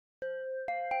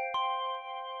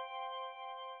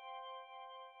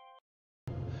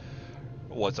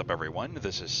What's up, everyone?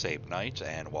 This is Save Knight,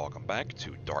 and welcome back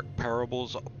to Dark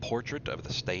Parables, Portrait of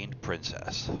the Stained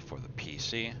Princess for the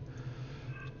PC.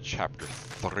 Chapter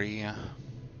 3.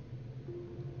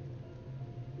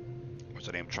 What's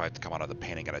her name? Tried to come out of the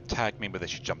painting and attack me, but then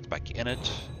she jumped back in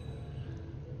it.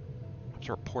 What's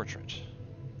her portrait?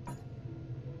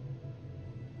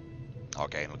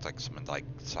 Okay, it looks like someone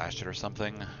slashed it or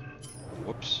something.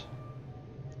 Whoops.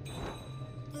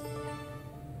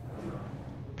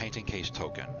 Painting case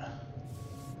token.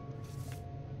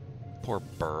 Poor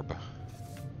burb.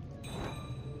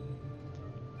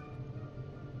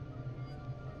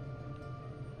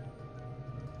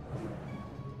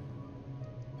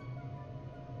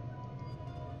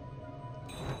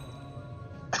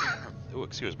 Ooh,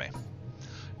 excuse me.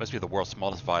 Must be the world's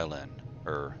smallest violin,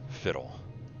 or fiddle.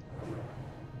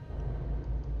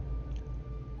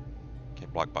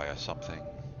 Get blocked by a something.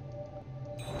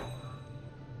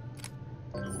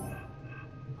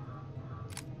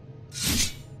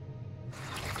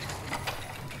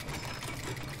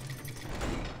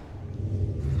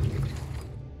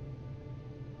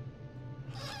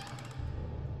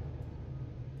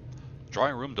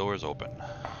 Drawing room doors open.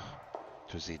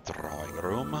 To the drawing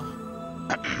room.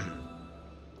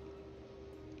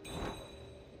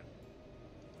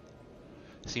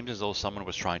 Seems as though someone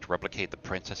was trying to replicate the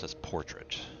princess's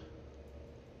portrait.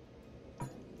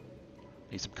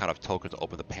 Need some kind of token to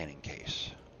open the painting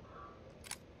case.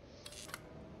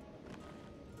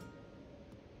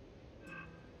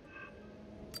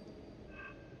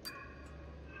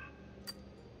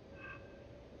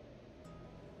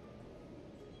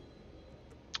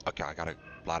 Okay, I gotta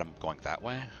blot him going that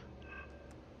way.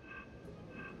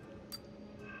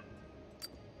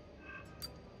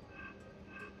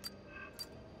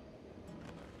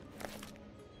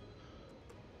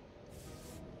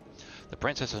 The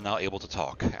princess is now able to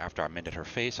talk. After I mended her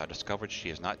face, I discovered she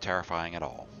is not terrifying at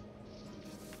all.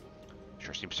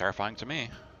 Sure seems terrifying to me.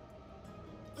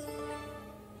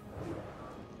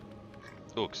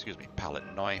 Oh, excuse me,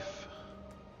 palette knife.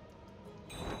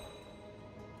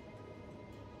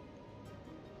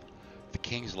 The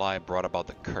king's lie brought about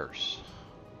the curse.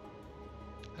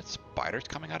 That spider's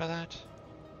coming out of that?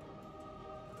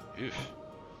 Oof.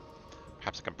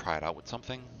 Perhaps I can pry it out with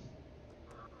something?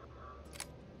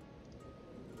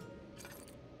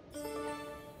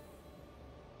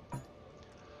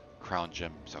 Crown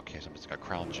gems. Okay, somebody's got a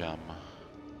crown gem.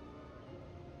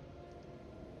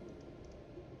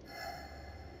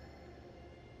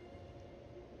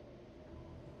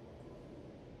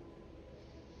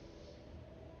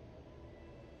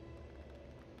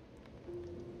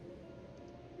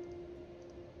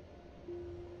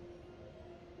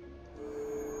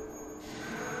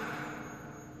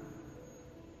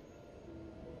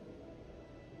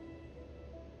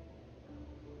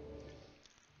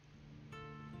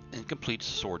 Incomplete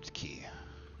swords key.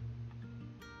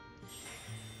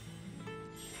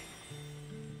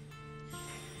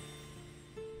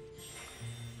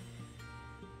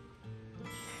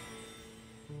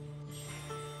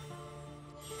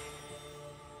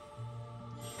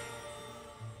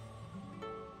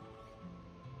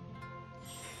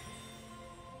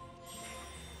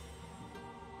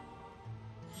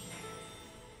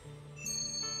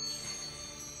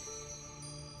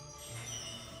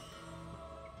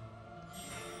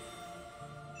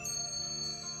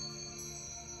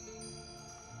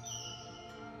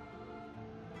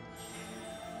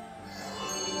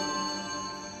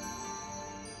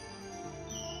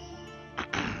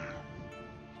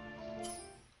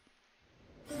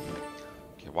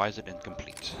 Why is it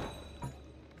incomplete?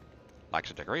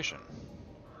 Lacks a decoration.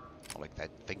 Like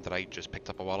that thing that I just picked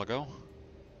up a while ago.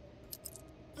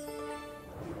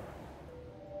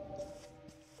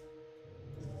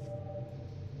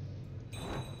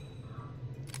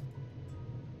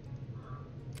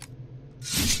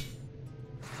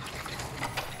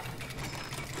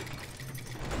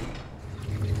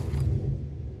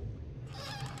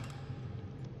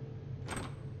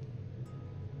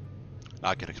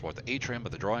 I can explore the Atrium,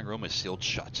 but the drawing room is sealed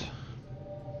shut.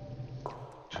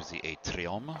 Choose the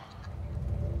Atrium.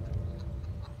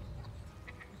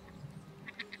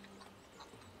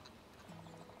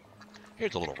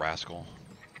 Here's a little rascal.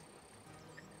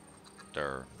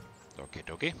 There. Okay,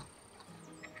 dokie.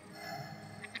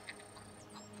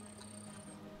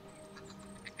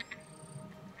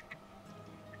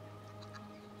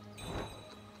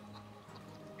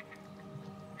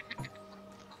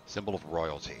 Symbol of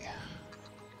royalty.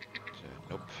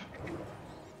 Nope.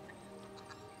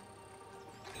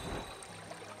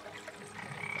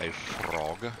 A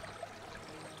frog.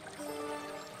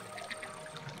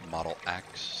 Model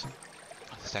X.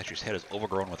 The statue's head is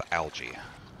overgrown with algae.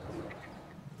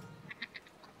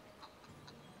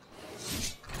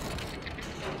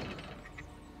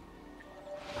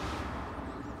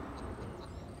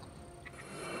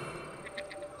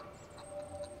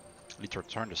 I need to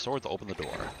return the sword to open the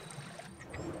door.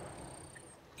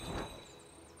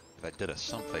 That did a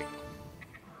something.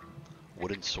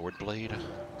 Wooden sword blade.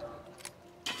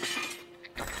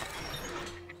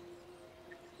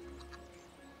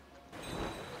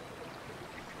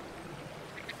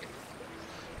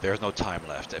 There's no time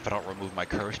left. If I don't remove my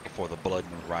curse before the blood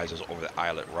moon rises over the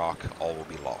islet rock, all will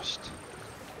be lost.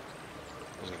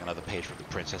 Looks like another page from the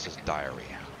princess's diary.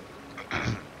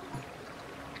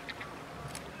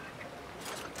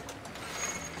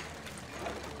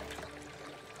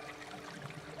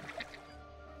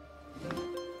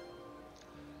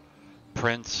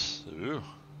 Prince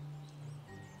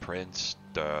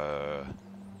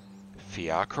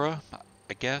Fiacre,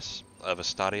 I guess, of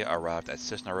Estadia arrived at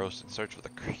Cisneros in search of the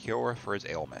cure for his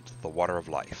ailment, the water of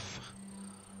life.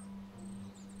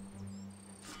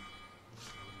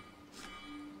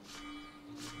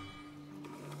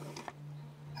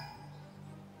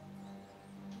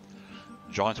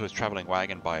 Drawn to his traveling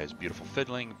wagon by his beautiful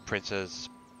fiddling, Princess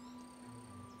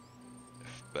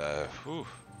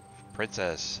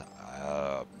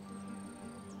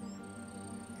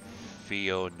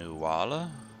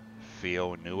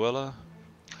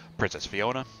Princess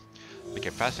Fiona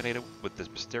became fascinated with this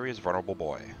mysterious, vulnerable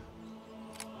boy.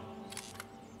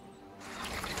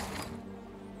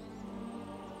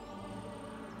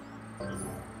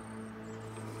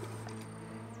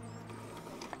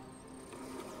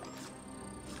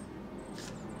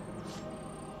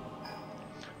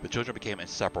 The children became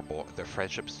inseparable, their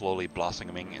friendship slowly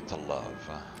blossoming into love.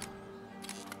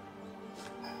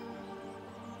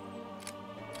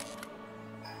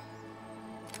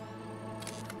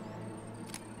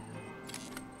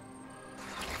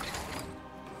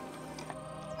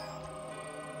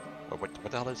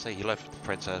 What the hell did it say? He left the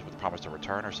princess with a promise to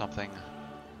return or something?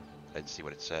 I didn't see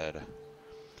what it said.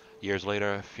 Years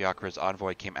later, Fiacre's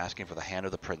envoy came asking for the hand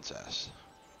of the princess.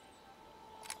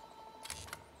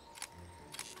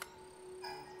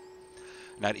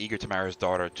 Not eager to marry his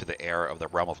daughter to the heir of the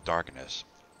Realm of Darkness.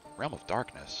 Realm of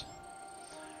Darkness?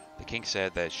 The king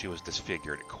said that she was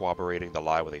disfigured, corroborating the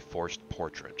lie with a forged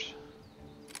portrait.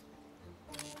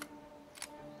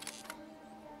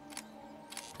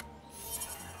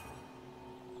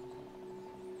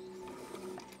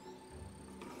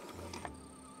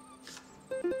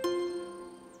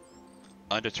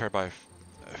 Undeterred by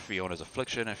Fiona's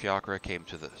affliction, Fiacre came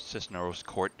to the Cisneros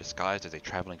court disguised as a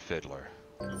traveling fiddler.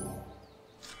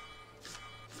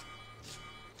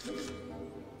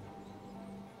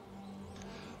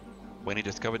 When he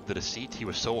discovered the deceit, he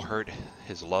was so hurt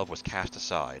his love was cast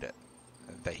aside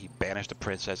that he banished the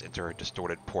princess into her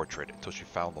distorted portrait until she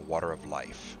found the water of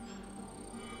life.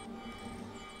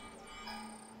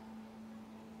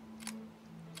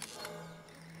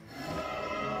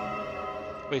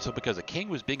 Wait, so because the king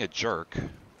was being a jerk...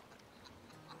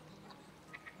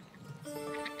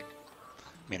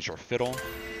 Miniature fiddle.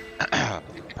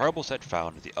 Parable set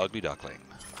found the ugly duckling.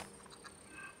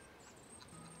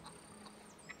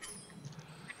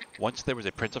 Once there was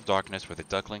a prince of darkness with a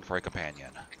duckling for a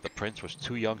companion. The prince was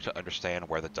too young to understand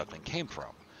where the duckling came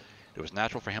from. It was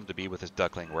natural for him to be with his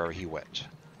duckling wherever he went.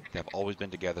 They have always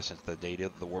been together since the day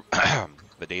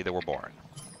the day they were born.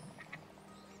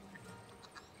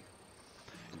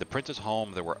 In the prince's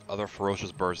home, there were other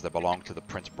ferocious birds that belonged to the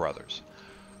prince brothers.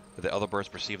 The other birds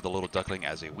perceived the little duckling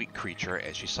as a weak creature,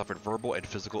 and she suffered verbal and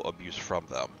physical abuse from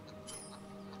them.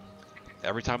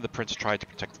 Every time the prince tried to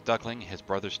protect the duckling, his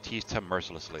brothers teased him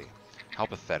mercilessly. How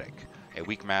pathetic. A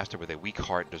weak master with a weak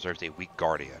heart deserves a weak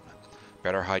guardian.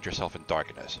 Better hide yourself in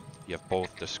darkness. You have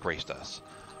both disgraced us.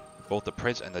 Both the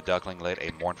prince and the duckling led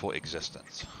a mournful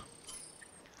existence.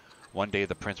 One day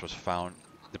the prince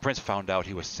found out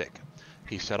he was sick.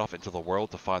 He set off into the world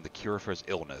to find the cure for his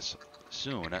illness.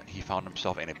 Soon, he found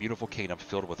himself in a beautiful kingdom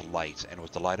filled with lights and was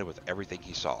delighted with everything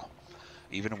he saw.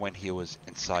 Even when he was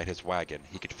inside his wagon,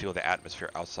 he could feel the atmosphere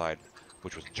outside,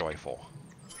 which was joyful.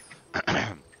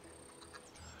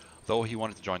 Though he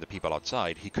wanted to join the people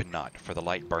outside, he could not, for the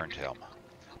light burned him.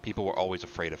 People were always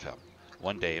afraid of him.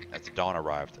 One day, as the dawn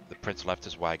arrived, the prince left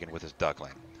his wagon with his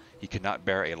duckling. He could not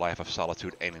bear a life of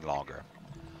solitude any longer.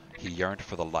 He yearned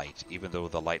for the light, even though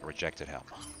the light rejected him.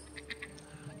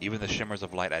 Even the shimmers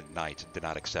of light at night did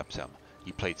not accept him.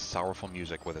 He played sorrowful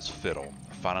music with his fiddle,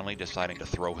 finally deciding to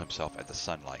throw himself at the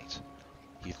sunlight.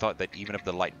 He thought that even if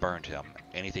the light burned him,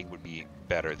 anything would be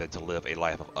better than to live a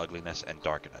life of ugliness and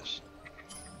darkness.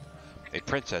 A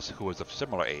princess who was of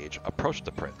similar age approached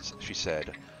the prince. She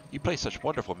said, "You play such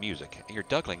wonderful music, and your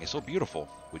duckling is so beautiful.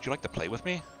 Would you like to play with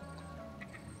me?"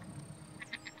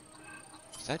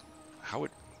 Is that how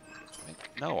it...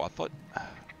 No, I thought...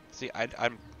 See, I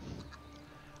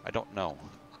don't know.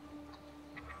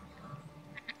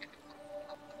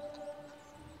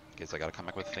 Guess I gotta come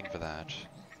back with a thing for that.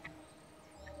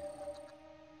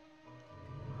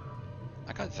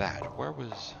 I got that. Where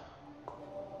was...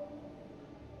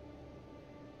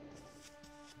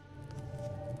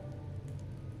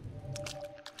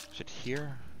 Is it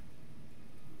here?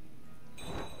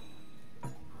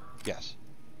 Yes.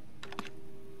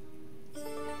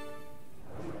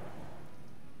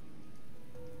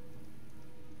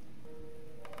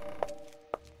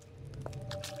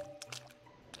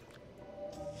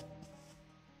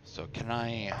 So can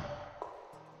I...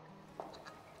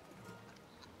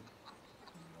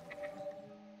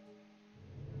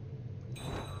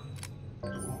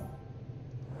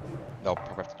 Nope, I'm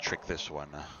gonna have to trick this one.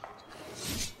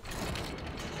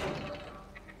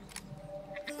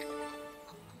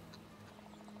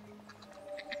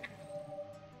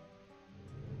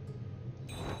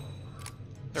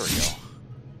 There we go.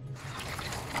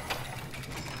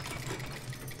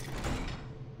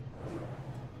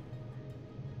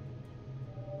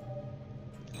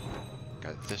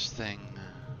 Got this thing.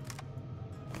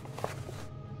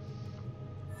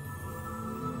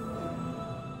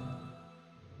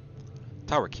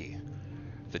 Tower key.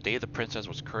 The day the princess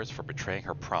was cursed for betraying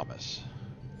her promise.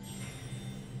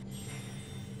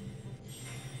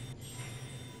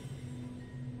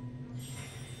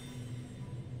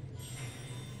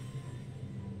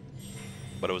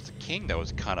 But it was the king that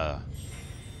was kind of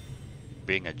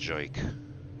being a jerk.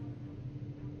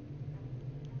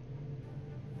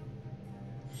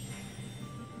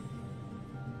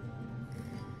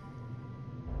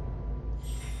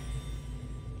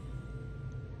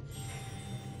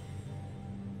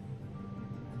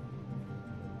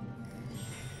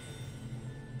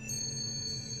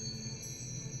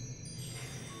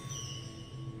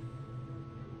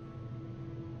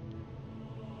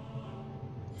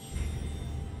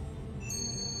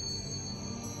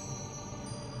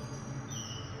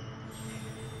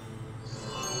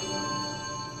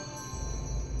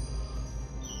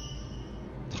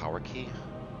 Tower key.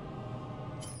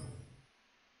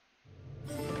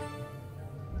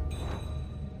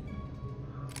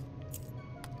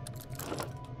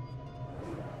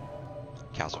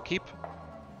 Castle keep.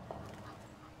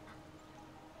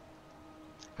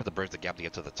 Have the bridge the gap to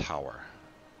get to the tower.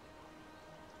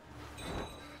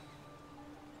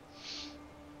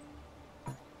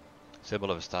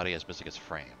 Symbol of Estadi is missing its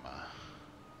frame.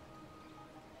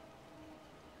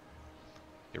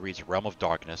 It reads Realm of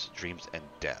Darkness, Dreams, and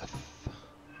Death.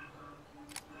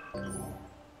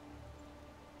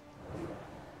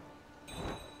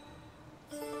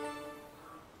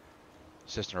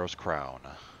 Cisneros Crown.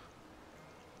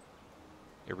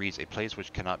 It reads a place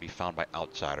which cannot be found by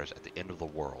outsiders at the end of the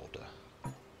world.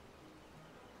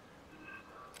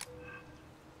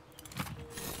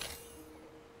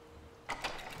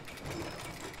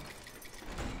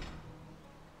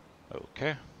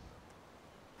 Okay.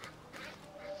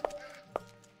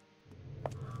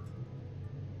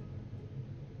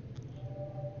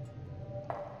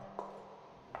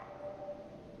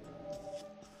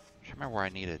 I remember where I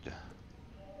needed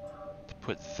to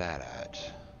put that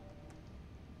at.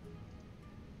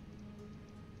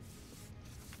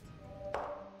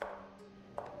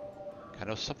 I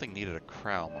know something needed a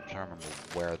crown. I'm trying to remember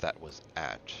where that was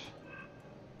at.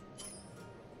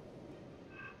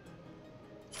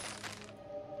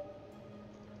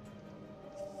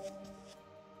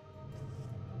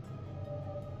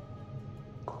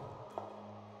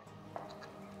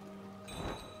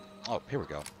 Oh, here we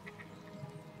go.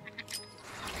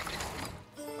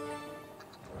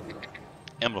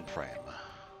 Emblem frame.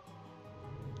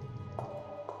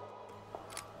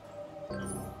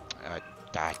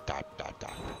 Die.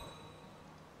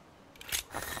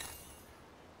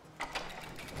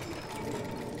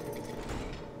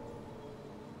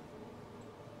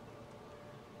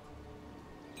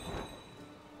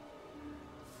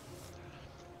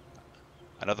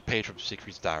 Another page from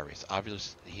Siegfried's diaries.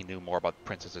 Obviously, he knew more about the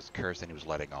princess's curse than he was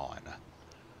letting on.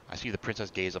 I see the princess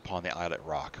gaze upon the islet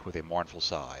rock with a mournful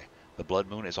sigh. The blood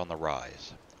moon is on the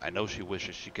rise. I know she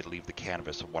wishes she could leave the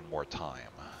canvas one more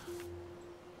time.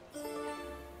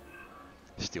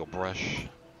 Steel brush.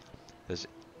 This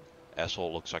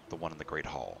Essel looks like the one in the Great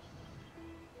Hall.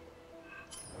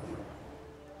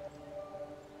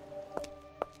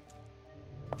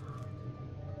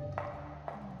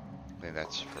 I think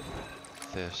that's for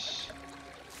this.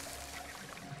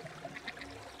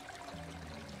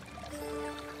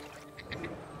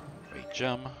 A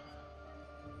gem.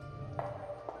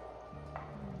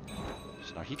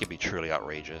 So now he can be truly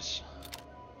outrageous.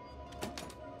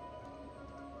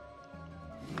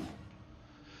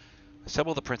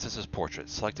 Assemble the princess's portrait.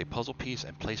 Select a puzzle piece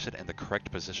and place it in the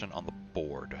correct position on the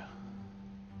board.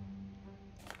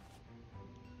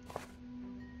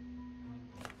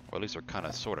 Or at least they're kind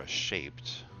of sort of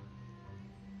shaped.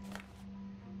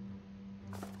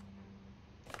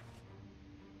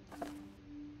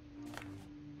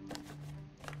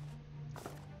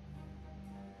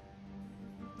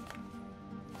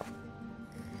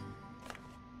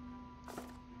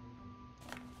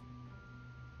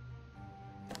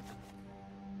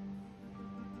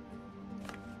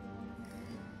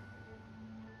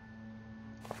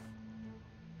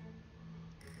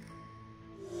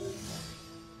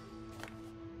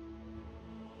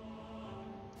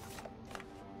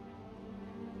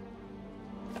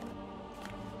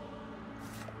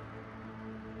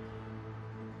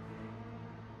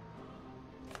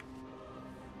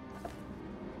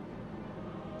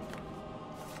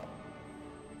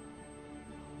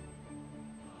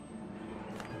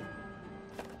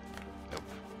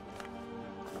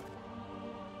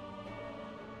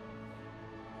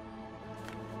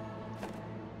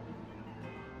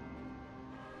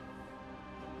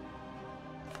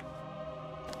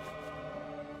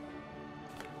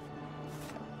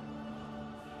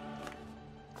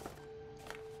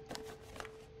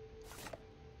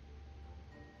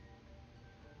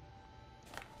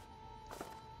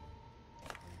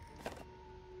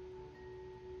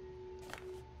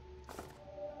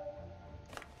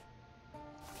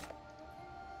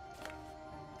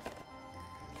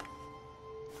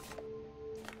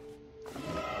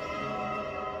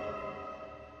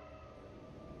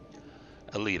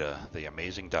 Alita, the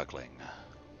amazing duckling.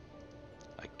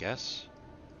 I guess?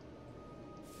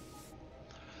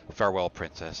 Farewell,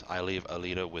 princess. I leave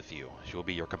Alita with you. She will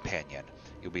be your companion.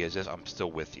 It will be as if I'm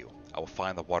still with you. I will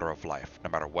find the water of life, no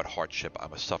matter what hardship I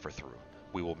must suffer through.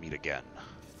 We will meet again.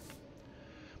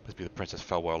 Must be the princess'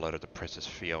 farewell letter to Princess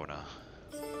Fiona.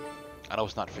 I know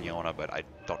it's not Fiona, but I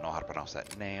don't know how to pronounce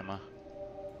that name.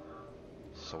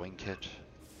 Sewing kit.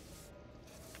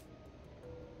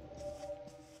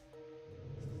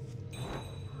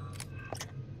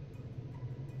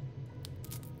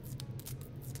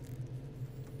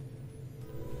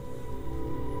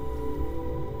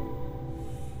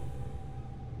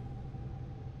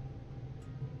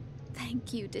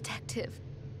 Thank you, Detective.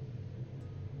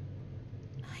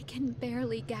 I can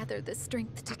barely gather the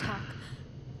strength to talk.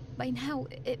 By now,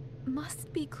 it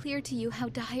must be clear to you how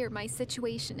dire my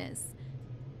situation is.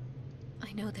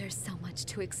 I know there's so much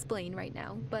to explain right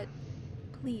now, but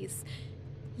please,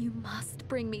 you must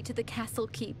bring me to the castle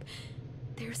keep.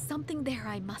 There's something there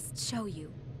I must show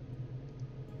you.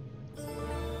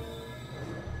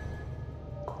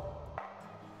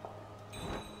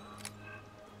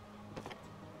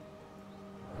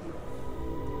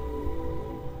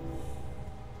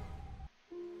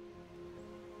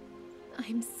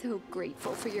 I'm so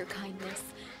grateful for your kindness,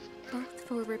 both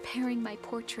for repairing my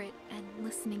portrait and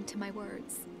listening to my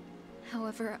words.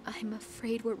 However, I'm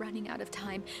afraid we're running out of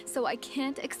time, so I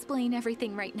can't explain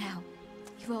everything right now.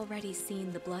 You've already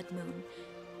seen the blood moon.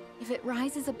 If it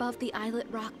rises above the islet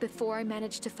rock before I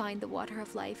manage to find the water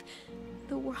of life,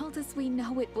 the world as we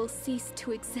know it will cease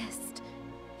to exist.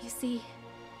 You see,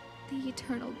 the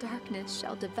eternal darkness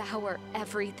shall devour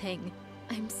everything.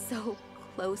 I'm so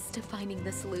close to finding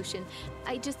the solution.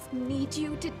 I just need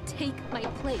you to take my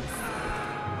place.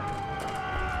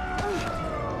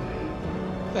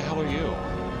 Who the hell are you?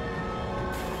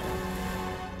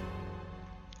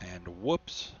 And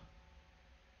whoops.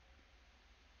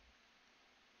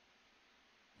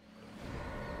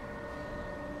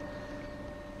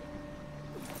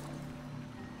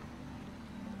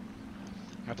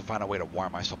 I have to find a way to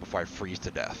warm myself before I freeze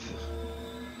to death.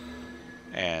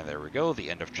 And there we go, the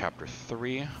end of chapter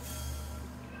 3. I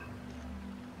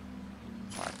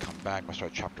come back, I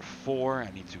start chapter 4.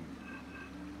 I need to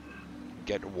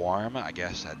get warm, I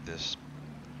guess, at this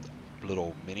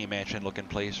little mini mansion looking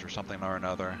place or something or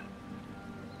another.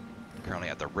 Currently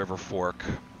at the river fork,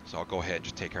 so I'll go ahead and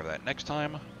just take care of that next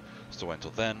time. So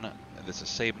until then, this is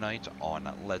Save Night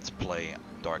on Let's Play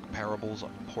Dark Parables,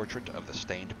 Portrait of the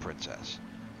Stained Princess.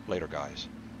 Later, guys.